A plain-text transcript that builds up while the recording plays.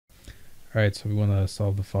Alright, so we want to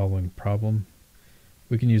solve the following problem.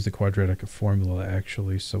 We can use the quadratic formula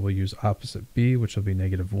actually, so we'll use opposite b, which will be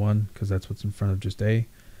 -1, because that's what's in front of just a,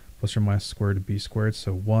 plus or minus square root of b squared,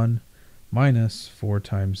 so 1 minus 4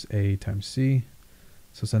 times a times c,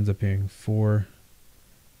 so this ends up being 4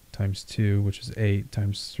 times 2, which is 8,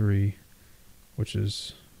 times 3, which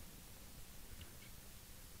is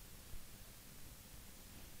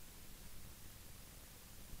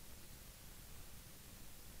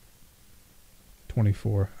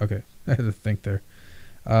 24. Okay, I had to think there.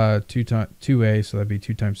 2a, so that'd be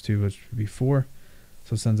 2 times 2, which would be 4.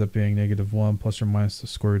 So this ends up being -1 plus or minus the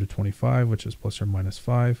square root of 25, which is plus or minus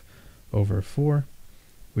 5 over 4.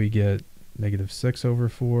 We get -6 over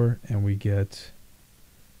 4, and we get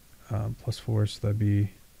plus 4, so that'd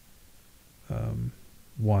be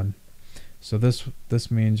 1. So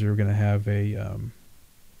this means you're going to have a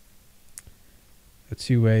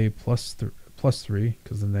 2a plus 3,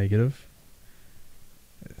 because the negative.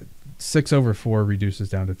 6 over 4 reduces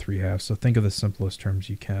down to 3/2, so think of the simplest terms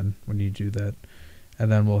you can when you do that.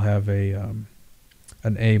 And then we'll have an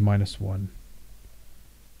a minus 1,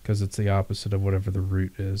 because it's the opposite of whatever the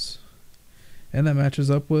root is. And that matches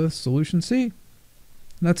up with solution C. And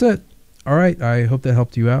that's it. All right, I hope that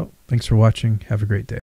helped you out. Thanks for watching. Have a great day.